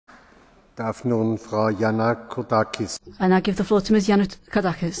Darf nun Frau Yannakoudakis. I now give the floor to Ms.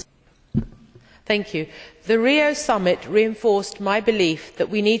 Yannakoudakis. Thank you. The Rio summit reinforced my belief that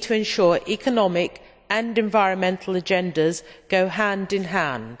we need to ensure economic and environmental agendas go hand in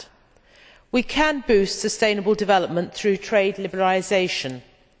hand. We can boost sustainable development through trade liberalisation.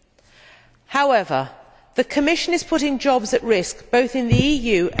 However, the Commission is putting jobs at risk both in the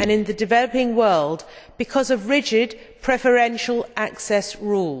EU and in the developing world because of rigid preferential access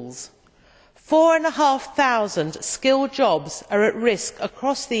rules. 4,500 skilled jobs are at risk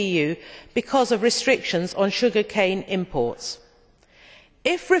across the EU because of restrictions on sugar cane imports.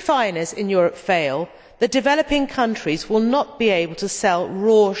 If refiners in Europe fail, the developing countries will not be able to sell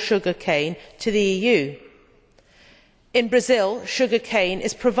raw sugar cane to the EU. In Brazil, sugar cane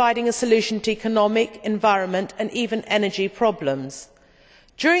is providing a solution to economic, environment and even energy problems.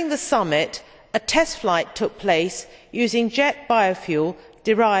 During the summit, a test flight took place using jet biofuel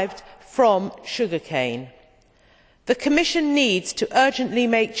derived from sugar cane. The Commission needs to urgently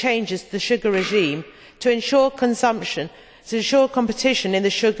make changes to the sugar regime to ensure competition in the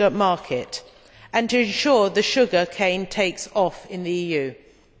sugar market and to ensure the sugar cane takes off in the EU.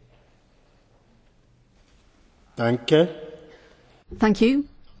 Danke. Thank you.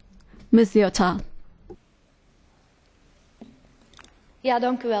 Ms. Liotard. Ja,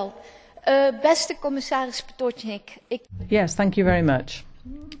 dank u wel. Beste commissaris Potočnik. Yes, thank you very much.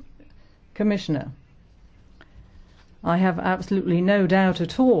 Commissioner, I have absolutely no doubt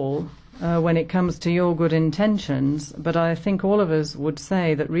at all when it comes to your good intentions, but I think all of us would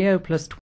say that Rio+20